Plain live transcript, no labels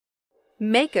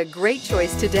Make a great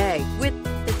choice today with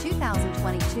the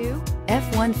 2022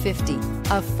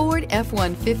 F-150. A Ford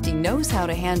F-150 knows how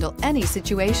to handle any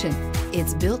situation.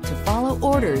 It's built to follow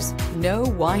orders, no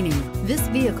whining. This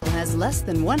vehicle has less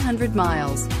than 100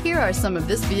 miles. Here are some of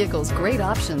this vehicle's great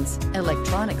options: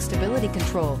 electronic stability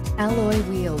control, alloy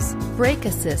wheels, brake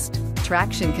assist,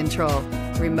 traction control,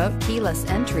 remote keyless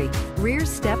entry, rear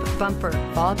step bumper,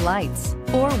 fog lights,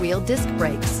 four-wheel disc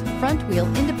brakes, front-wheel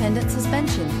independent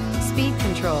suspension, speed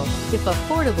control. If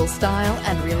affordable style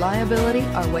and reliability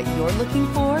are what you're looking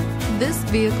for, this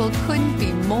vehicle couldn't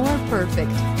be more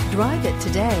perfect. Drive it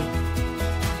today.